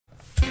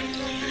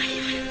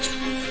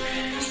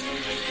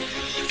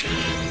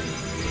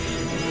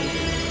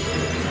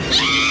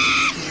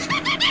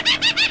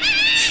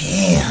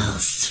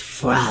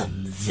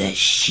from the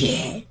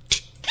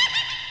shit.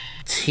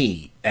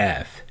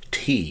 TFTS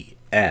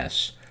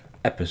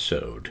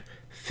episode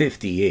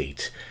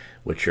 58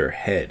 with your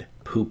head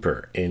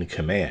pooper in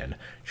command,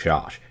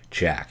 Josh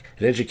Jack.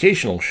 An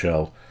educational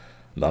show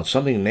about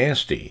something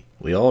nasty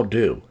we all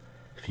do.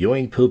 If you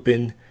ain't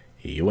pooping,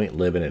 you ain't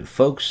living. And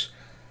folks,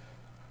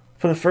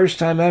 for the first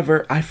time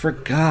ever, I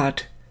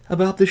forgot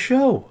about the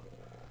show.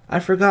 I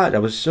forgot. I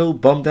was so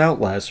bummed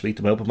out last week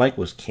that my open mic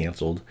was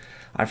canceled.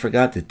 I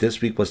forgot that this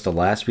week was the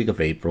last week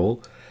of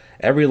April.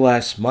 Every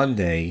last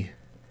Monday,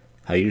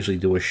 I usually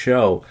do a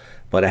show,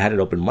 but I had an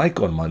open mic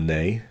on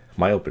Monday,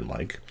 my open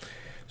mic.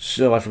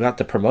 So I forgot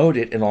to promote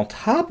it, and on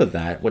top of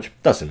that, which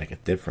doesn't make a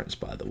difference,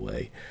 by the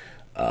way,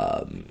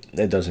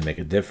 it doesn't make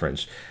a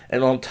difference.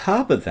 And on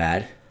top of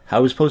that, I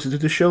was supposed to do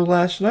the show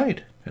last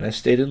night, and I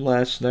stayed in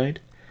last night,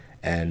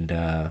 and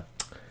I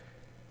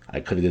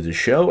could have did the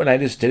show, and I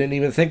just didn't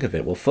even think of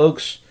it. Well,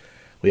 folks,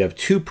 we have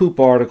 2 poop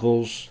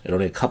articles and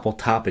only a couple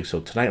topics, so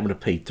tonight I'm going to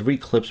play 3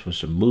 clips from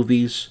some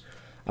movies.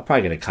 I'll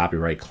probably get a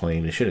copyright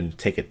claim. They shouldn't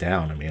take it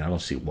down. I mean, I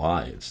don't see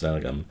why. It's not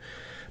like I'm...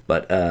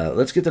 But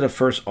let's get to the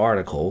first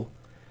article.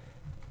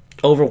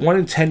 Over 1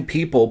 in 10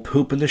 people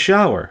poop in the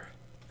shower.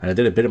 And I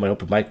did a bit of my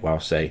open mic where I'll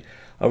say,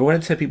 over 1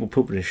 in 10 people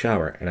poop in the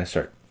shower. And I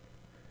start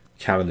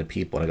counting the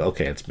people. And I go,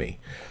 okay, it's me.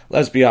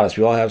 Let's be honest.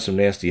 We all have some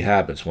nasty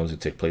habits. Ones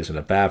that take place in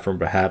the bathroom.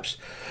 Perhaps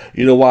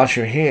you don't wash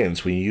your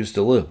hands when you use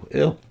the loo.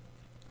 Ew.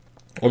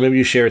 Or maybe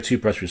you share a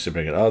toothbrush with your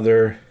significant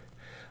other.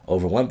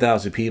 Over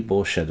 1,000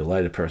 people shed the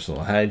light of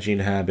personal hygiene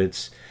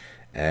habits.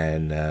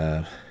 And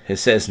it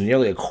says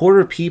nearly a quarter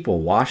of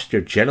people wash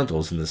their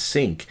genitals in the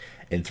sink.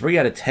 And 3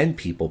 out of 10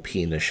 people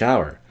pee in the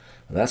shower.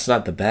 Well, that's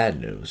not the bad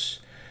news.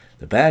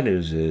 The bad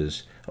news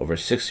is over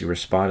 60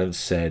 respondents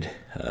said,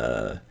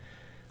 blah,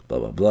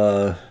 blah,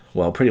 blah.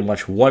 Well, pretty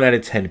much 1 out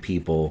of 10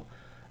 people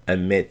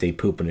admit they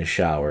poop in the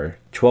shower.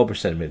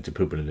 12% admit to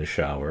pooping in the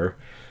shower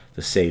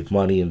to save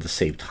money and to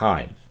save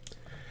time.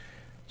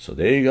 So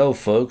there you go,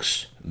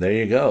 folks. There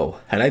you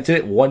go. And I did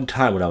it one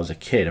time when I was a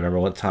kid. I remember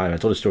one time, I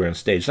told a story on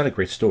stage. It's not a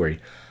great story.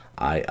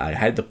 I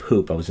had to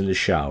poop. I was in the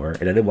shower,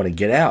 and I didn't want to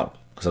get out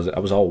because I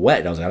was all wet.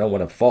 And I was like, I don't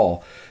want to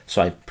fall. So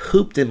I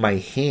pooped in my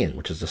hand,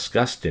 which is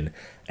disgusting,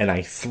 and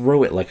I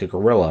threw it like a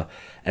gorilla.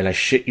 And I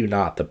shit you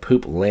not, the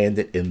poop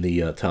landed in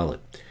the toilet.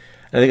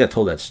 And I think I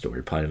told that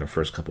story probably in the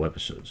first couple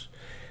episodes.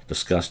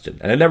 Disgusting.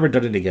 And I've never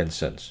done it again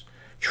since.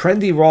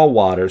 Trendy raw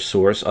water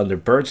source under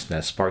bird's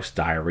nest sparks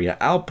diarrhea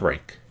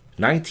outbreak.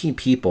 19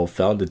 people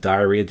fell into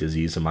diarrhea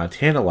disease in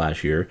Montana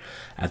last year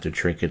after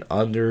drinking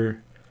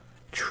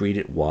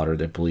undertreated water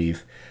they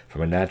believe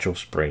from a natural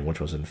spring, which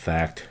was in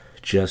fact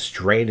just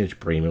drainage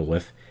breaming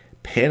with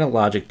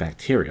pathologic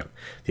bacteria.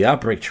 The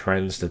outbreak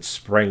trends that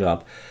sprang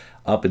up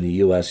in the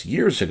U.S.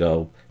 years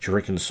ago,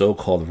 drinking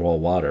so-called raw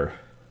water,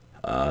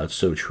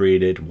 so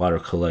treated water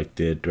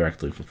collected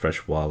directly from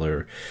fresh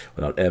water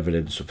without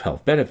evidence of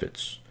health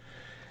benefits.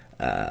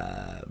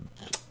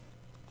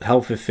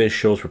 Health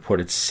officials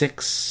reported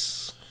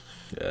 6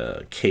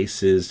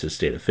 cases to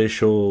state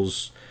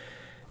officials,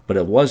 but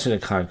it wasn't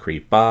a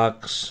concrete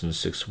box in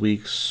 6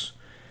 weeks.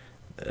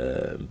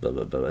 Blah,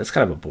 blah, blah. It's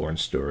kind of a boring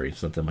story.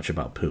 It's not that much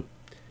about poop.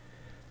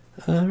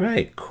 All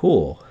right,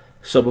 cool.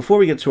 So before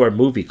we get to our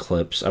movie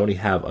clips, I only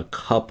have a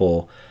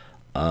couple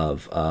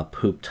of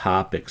poop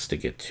topics to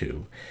get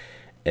to,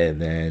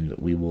 and then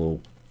we will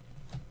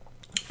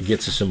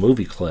get to some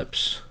movie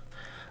clips.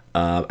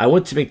 I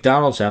went to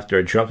McDonald's after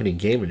a drunken and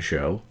gaming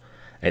show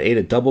and ate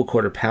a double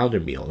quarter pounder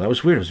meal. And that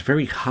was weird. It was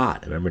very hot.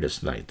 I remember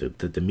this night.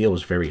 The meal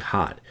was very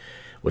hot,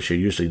 which it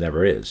usually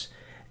never is.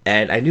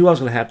 And I knew I was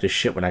going to have to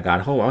shit when I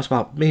got home. I was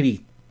about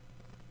maybe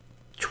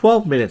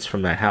 12 minutes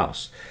from that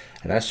house.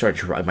 And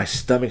my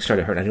stomach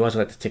started hurting. I knew I was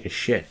going to have to take a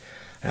shit.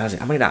 And I was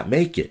like, I might not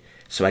make it.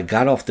 So I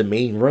got off the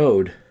main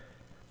road.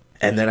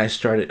 And then I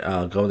started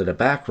going to the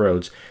back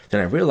roads.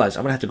 Then I realized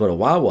I'm going to have to go to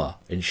Wawa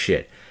and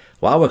shit.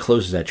 Wawa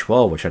closes at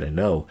 12, which I didn't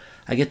know.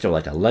 I get there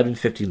like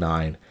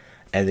 11:59,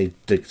 and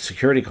the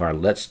security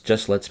guard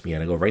lets me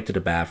in. I go right to the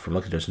bathroom.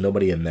 Look, there's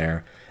nobody in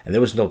there, and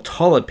there was no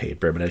toilet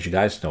paper. But as you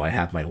guys know, I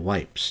have my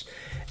wipes.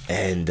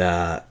 And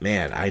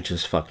man, I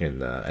just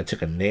fucking I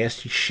took a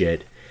nasty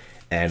shit,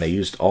 and I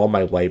used all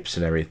my wipes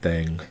and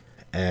everything.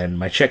 And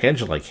my check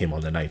engine light came on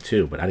the night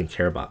too, but I didn't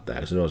care about that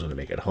because I knew I was going to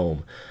make it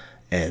home.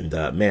 And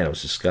man, it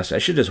was disgusting. I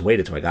should have just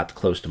waited till I got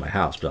close to my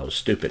house, but I was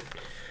stupid.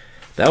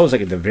 That was like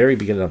at the very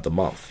beginning of the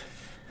month.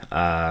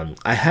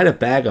 I had a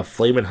bag of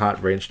Flamin'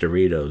 Hot Ranch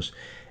Doritos,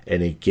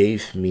 and it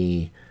gave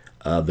me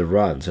the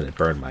runs, and it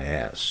burned my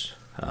ass.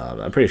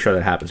 I'm pretty sure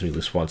that happens to me at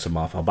least once a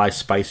month. I'll buy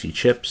spicy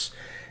chips,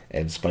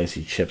 and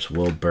spicy chips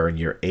will burn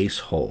your ace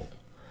hole.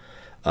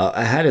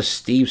 I had a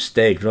Steve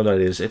steak. You know what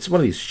it is? It's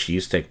one of these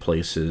cheesesteak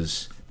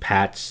places.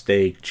 Pat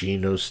steak,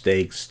 Gino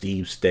steak,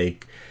 Steve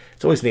steak.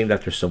 It's always named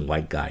after some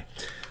white guy.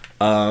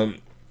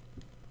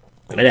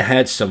 And it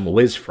had some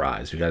whiz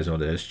fries. You guys know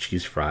there's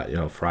cheese fries,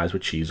 fries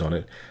with cheese on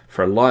it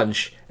for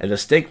lunch. And the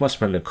steak must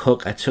have been to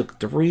cook. I took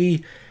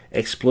 3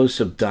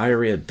 explosive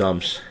diarrhea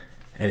dumps,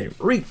 and it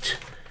reeked.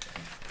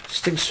 It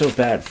stinks so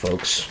bad,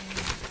 folks.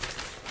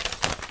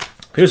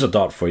 Here's a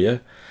thought for you.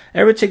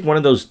 Ever take one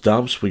of those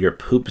dumps where your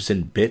poop is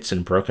in bits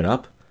and broken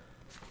up?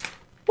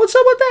 What's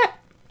up with that?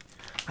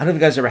 I don't know if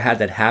you guys ever had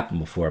that happen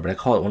before, but I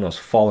call it one of those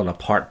falling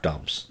apart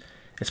dumps.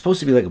 It's supposed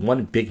to be like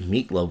one big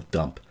meatloaf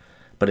dump,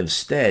 but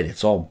instead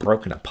it's all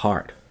broken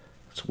apart.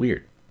 It's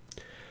weird.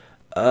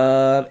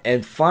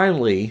 And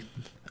finally,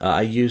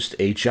 I used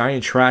a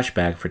giant trash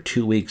bag for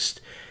 2 weeks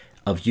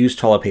of used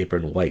toilet paper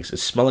and wipes. It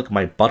smelled like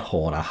my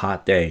butthole on a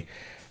hot day.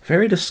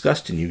 Very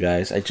disgusting, you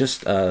guys. I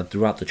just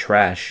threw out the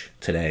trash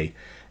today,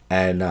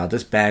 and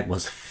this bag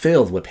was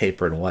filled with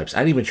paper and wipes. I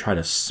didn't even try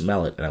to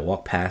smell it, and I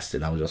walked past it,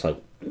 and I was just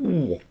like,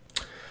 ooh.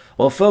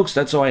 Well, folks,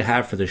 that's all I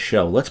have for this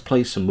show. Let's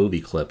play some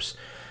movie clips.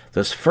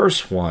 This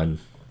first one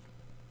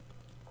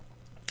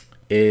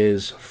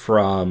is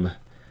from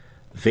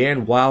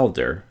Van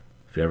Wilder,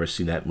 if you've ever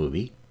seen that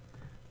movie.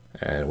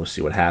 And we'll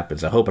see what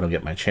happens. I hope I don't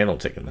get my channel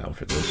taken down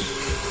for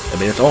this. I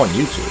mean, it's all on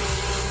YouTube.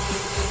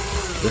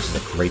 This is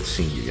a great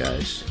scene, you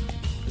guys.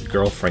 His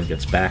girlfriend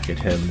gets back at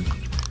him.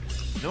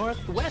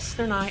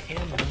 Northwestern I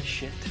am on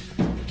shit.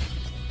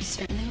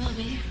 Certainly will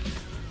be.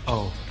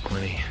 Oh,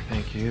 honey,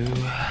 thank you.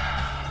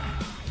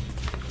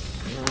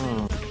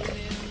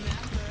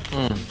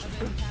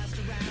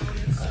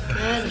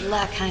 Good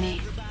luck,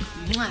 honey.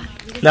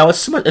 Mwah. Now,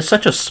 it's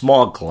such a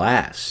small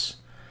glass.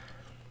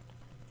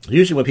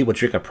 Usually when people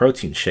drink a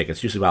protein shake,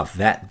 it's usually about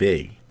that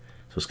big.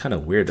 So it's kind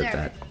of weird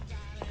that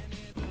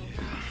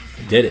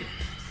did it.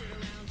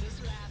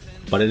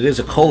 But it is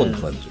a colon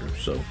cleanser,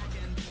 so.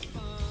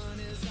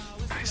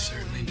 I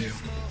certainly do.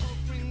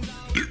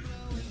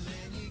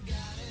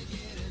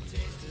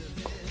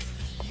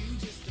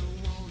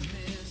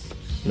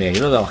 Man,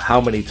 you don't know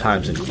how many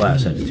times in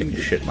class I had to take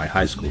a shit in my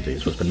high school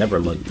days, but never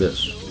like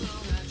this.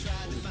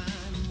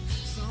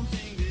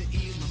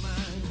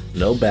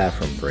 No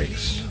bathroom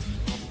breaks.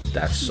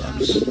 That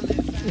sucks.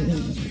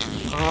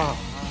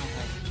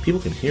 People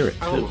can hear it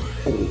too.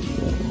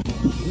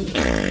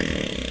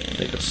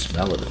 They can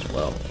smell it as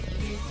well.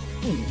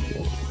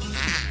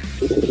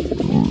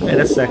 Hey,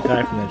 that's that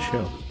guy from that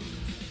show.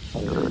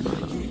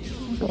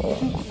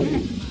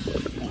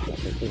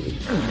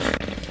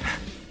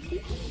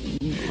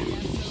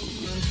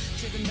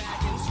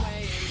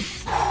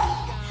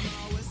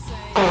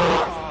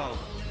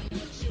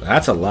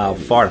 That's a loud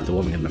fart if the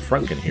woman in the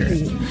front can hear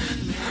it.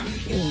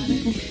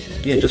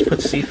 Yeah, just put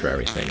C for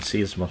everything.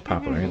 C is the most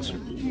popular answer.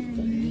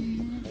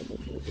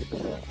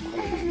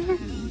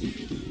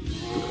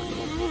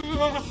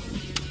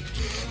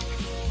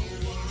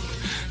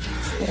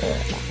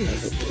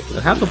 And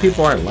how come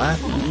people aren't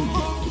laughing?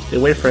 They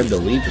wait for him to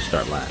leave to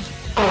start laughing.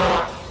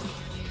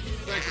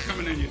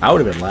 I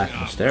would have been laughing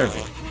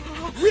hysterically.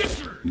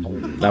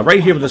 Now,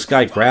 right here when this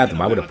guy grabbed him,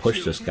 I would have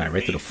pushed this guy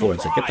right to the floor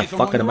and said, "Get the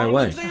fuck out of my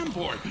way. I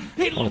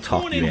want to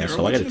talk to you,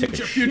 asshole. I gotta take a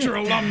shit." Future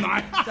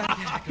alumni.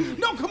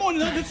 No, come on,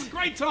 this is a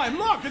great time.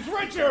 Look, it's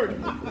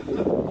Richard.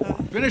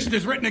 Finished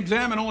his written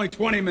exam in only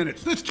 20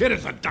 minutes. This kid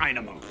is a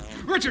dynamo.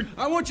 Richard,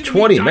 I want you to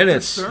 20 meet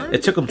minutes? Stern.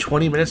 It took him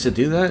 20 minutes to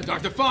do that?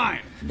 Dr.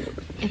 Fine.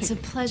 It's a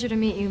pleasure to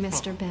meet you,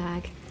 Mr.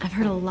 Bag. I've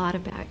heard a lot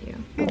about you.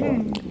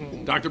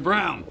 Dr.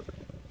 Brown.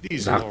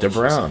 These Dr. laurels are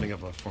Brown. something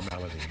of a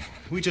formality.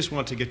 We just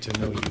want to get to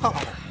know you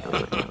better.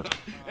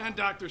 And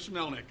Dr.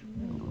 Smelnick.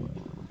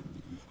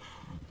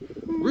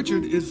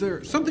 Richard, is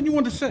there something you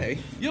want to say?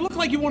 You look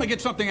like you want to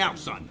get something out,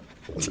 son.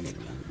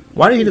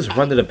 Why didn't he just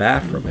run to the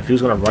bathroom if he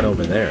was going to run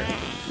over there?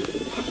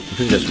 If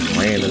he just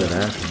ran to the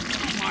bathroom.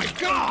 Oh my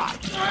God!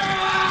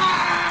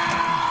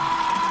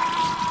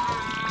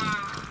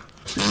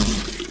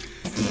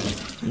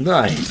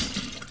 Nice.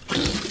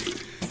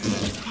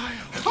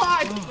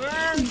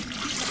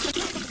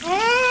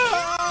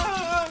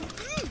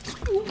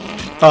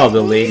 Oh,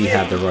 the lady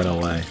had to run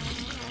away.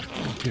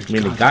 I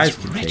mean, the guys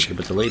can take it,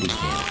 but the lady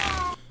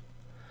can't.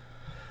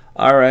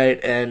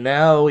 Alright, and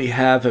now we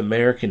have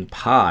American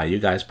Pie. You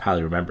guys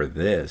probably remember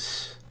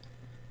this.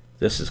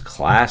 This is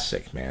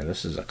classic, man.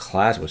 This is a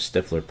classic where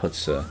Stifler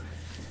puts a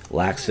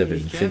laxative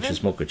in Finch's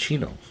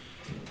mochaccino.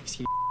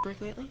 Seen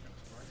break lately?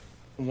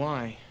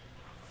 Why?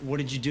 What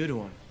did you do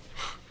to him?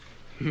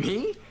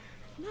 Me?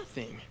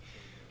 Nothing.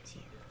 See,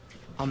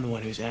 I'm the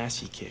one whose ass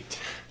he kicked.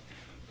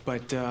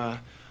 But,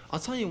 I'll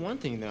tell you one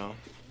thing, though.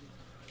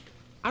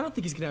 I don't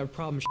think he's gonna have a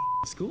problem with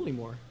school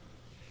anymore.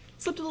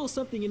 Slipped a little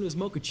something into his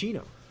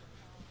mochaccino.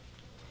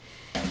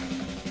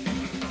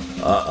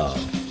 Uh-oh.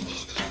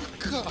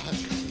 God.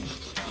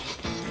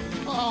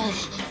 Oh.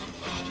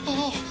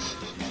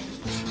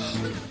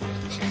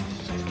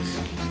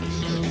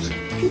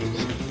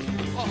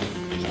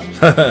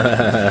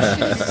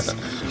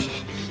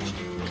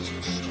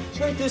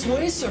 Right this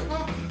way, sir.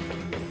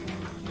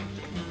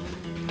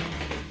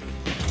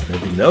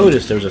 If you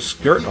notice, there was a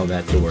skirt on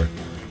that door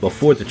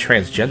before the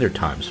transgender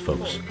times,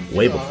 folks.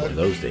 Way before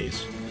those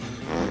days.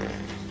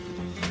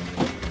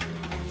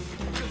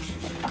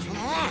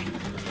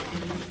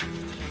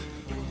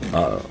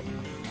 Uh-oh.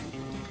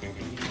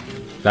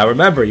 Now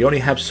remember, you only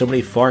have so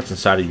many farts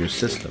inside of your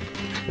system.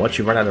 Once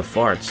you run out of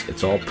farts,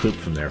 it's all poop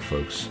from there,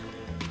 folks.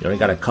 You only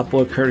got a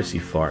couple of courtesy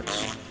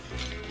farts.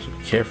 So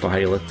be careful how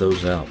you let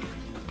those out.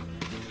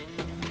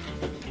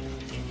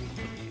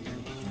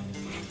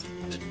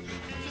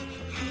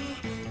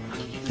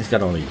 He's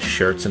got all these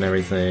shirts and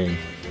everything.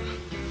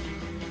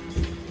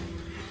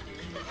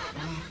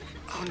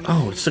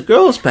 Oh, it's the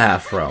girls'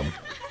 bathroom.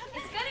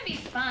 It's gonna be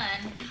fun.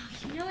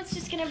 You know, it's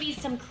just gonna be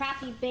some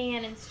crappy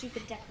band and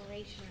stupid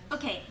decorations.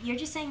 Okay, you're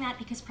just saying that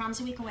because prom's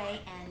a week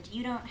away and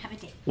you don't have a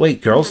date.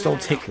 Wait, girls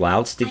don't take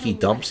loud, sticky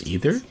dumps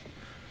either?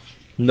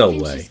 No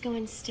way. Just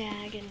going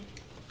stag, and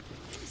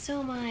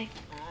so am I.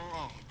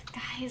 The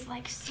guy is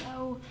like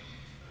so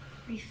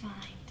refined.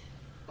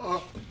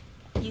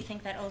 You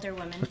think that older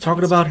woman... We're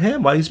talking about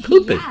him while he's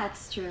pooping. Yeah,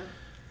 it's true.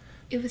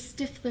 It was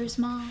Stifler's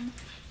mom.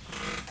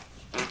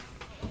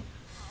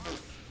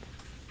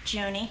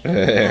 Joni,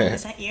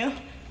 is that you?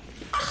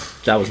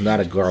 That was not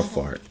a girl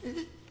fart.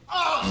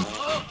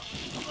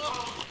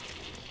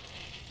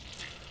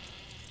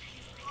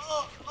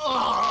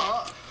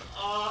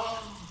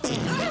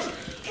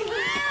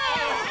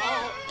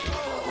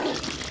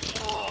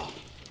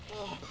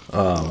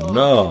 Oh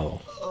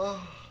no.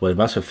 Well, it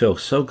must have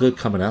felt so good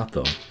coming out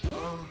though.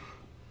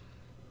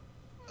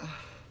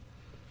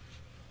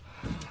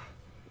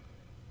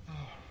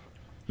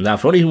 Now,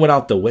 if only he went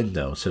out the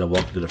window instead of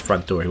walking to the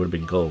front door, he would have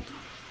been gold.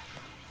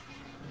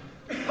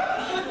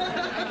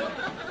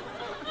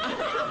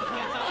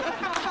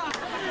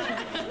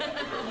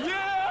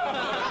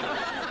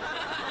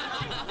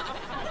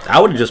 I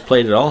would have just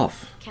played it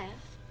off.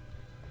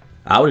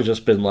 I would have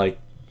just been like,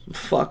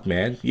 fuck,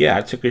 man. Yeah,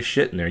 I took a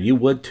shit in there. You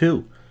would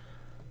too.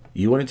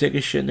 You want to take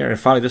a shit in there? And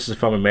finally, this is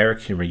from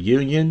American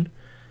Reunion.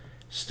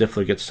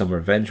 Stifler gets some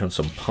revenge on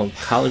some punk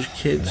college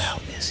kids. How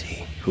is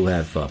he? Who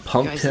have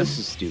punked guys, him. This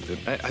is stupid.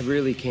 I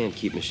really can't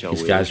keep Michelle.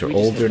 These guys are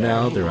older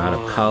now. They're out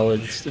of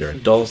college. They're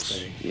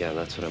adults. Yeah,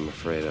 that's what I'm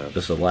afraid of.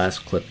 This is the last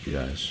clip, you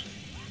guys.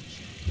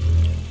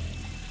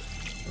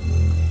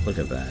 Look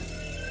at that.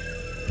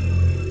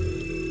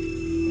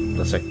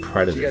 That's like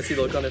Predator. You guys see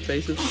the look on their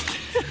faces?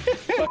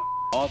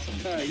 Awesome.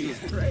 He's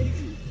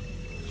crazy.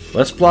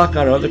 Let's block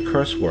out other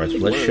curse words.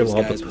 Let's show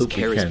all the poop we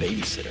Carrie's can.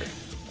 babysitter.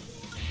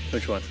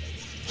 Which one?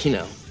 You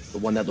know, the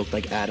one that looked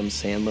like Adam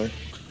Sandler.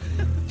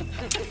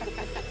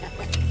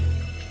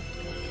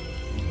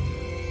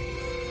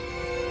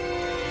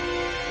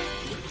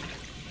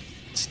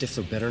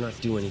 Stifler better not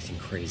do anything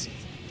crazy.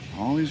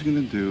 All he's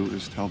gonna do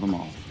is tell them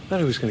all. I thought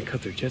he was gonna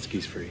cut their jet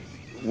skis free.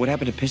 What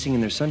happened to pissing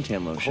in their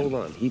suntan lotion?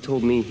 Hold on. He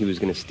told me he was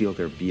gonna steal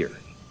their beer.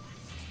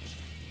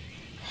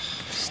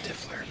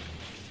 Stifler.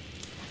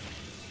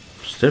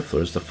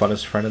 Stifler's the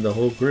funnest friend of the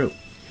whole group.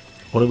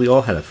 What if we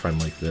all had a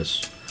friend like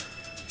this?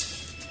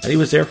 And he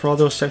was there for all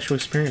those sexual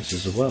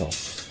experiences as well.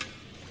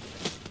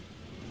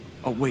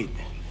 Oh, wait.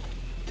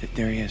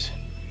 There he is.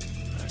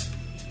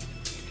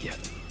 Yeah.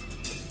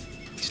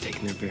 He's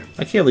taking their beer.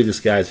 I can't leave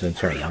this guy to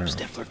turn Hurry up, around.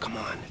 Stifler, come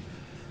on.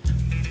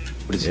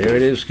 What is There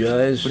it is,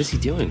 guys. What is he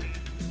doing?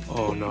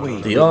 Oh, no.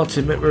 Wait. The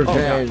ultimate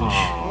revenge.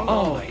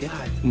 Oh, my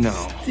God. No.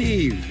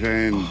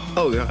 Steven.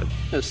 Oh, God.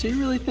 No, so you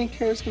really think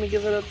Kara's gonna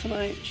give it up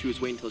tonight? She was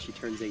waiting until she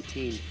turns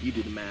 18. You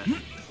do the math.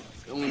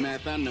 The only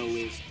math I know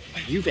is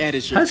you've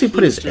added. How does he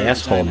put his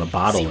asshole in the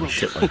bottle and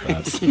shit like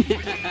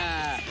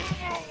that?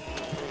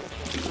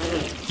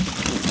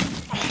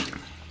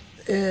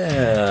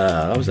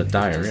 Yeah, that was a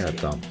diarrhea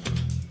dump.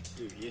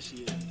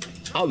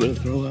 I'm gonna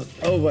throw up.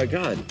 Oh, my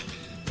God.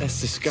 That's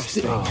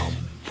disgusting. Oh.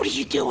 What are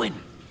you doing?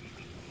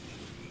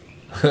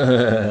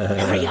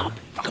 Hurry up!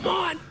 Come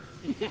on!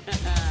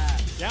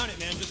 Down it,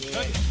 man. Just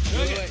cook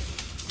it.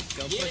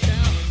 Don't push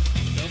out.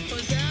 Don't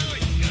push out.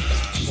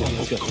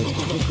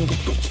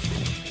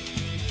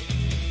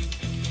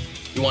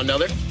 You want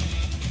another?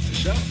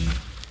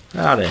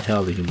 How the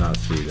hell did you not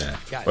see that?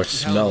 Guys, Or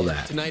smell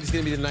that? Tonight is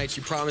gonna be the night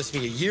you promised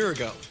me a year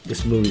ago.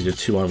 These movies are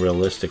too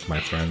unrealistic, my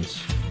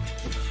friends.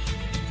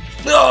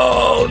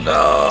 No,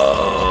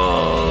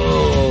 no!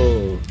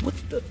 What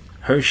the?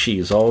 Hershey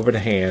is all over the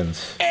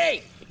hands.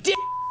 Hey!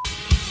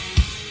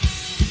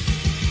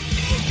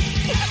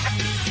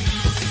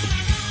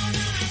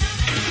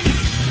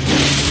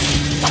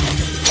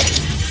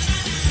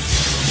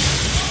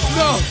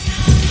 No!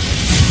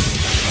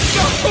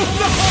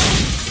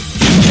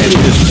 Maybe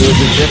this food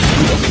is just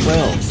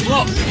well.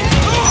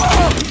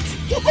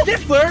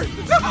 Stifler?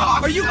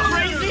 Are you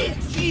crazy?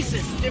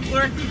 Jesus,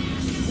 Stifler.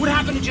 What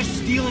happened to just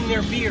stealing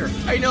their beer?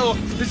 I know.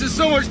 This is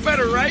so much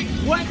better, right?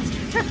 What?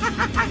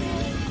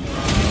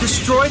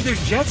 Destroyed their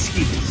jet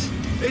skis.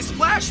 They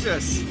splashed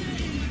us.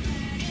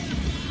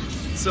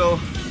 So...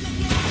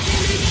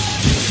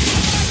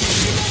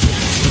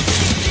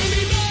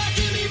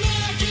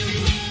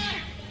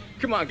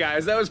 Come on,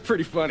 guys, that was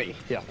pretty funny.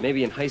 Yeah,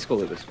 maybe in high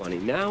school it was funny.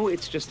 Now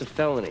it's just a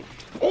felony.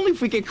 Only if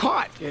we get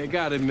caught. Yeah, I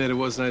gotta admit, it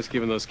was nice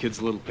giving those kids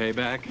a little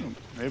payback.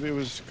 Maybe it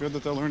was good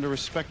that they'll learn to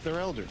respect their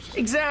elders.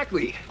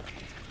 Exactly.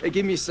 Hey,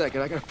 give me a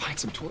second. I gotta find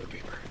some toilet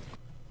paper.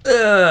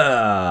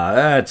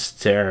 That's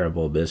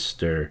terrible,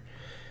 Mr.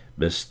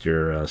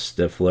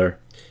 Stifler.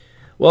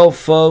 Well,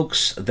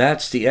 folks,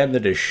 that's the end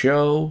of the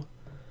show.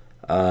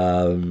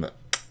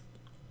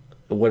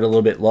 It went a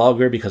little bit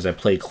longer because I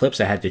played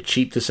clips. I had to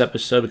cheat this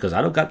episode because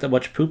I don't got that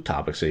much poop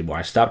topics anymore.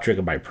 I stopped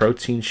drinking my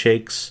protein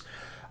shakes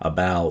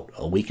about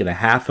a week and a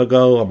half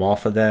ago. I'm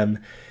off of them.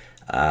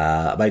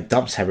 My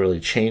dumps haven't really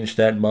changed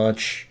that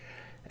much.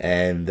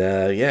 And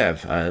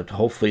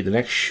hopefully the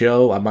next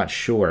show, I'm not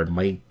sure. It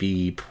might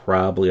be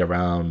probably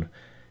around...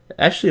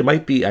 Actually,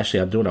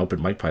 I'm doing an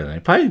open mic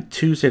probably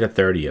Tuesday the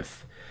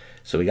 30th.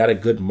 So we got a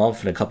good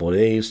month and a couple of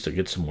days to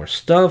get some more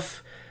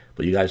stuff.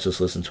 But you guys just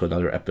listen to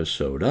another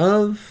episode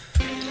of...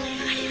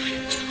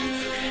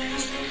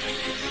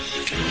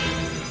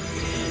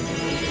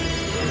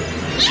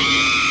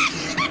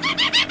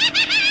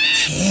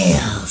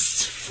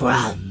 Tales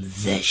from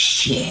the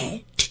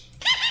Shit.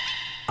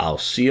 I'll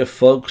see you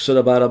folks in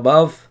about a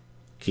month.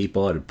 Keep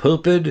on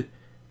pooping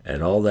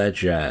and all that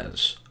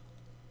jazz.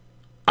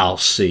 I'll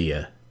see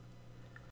ya.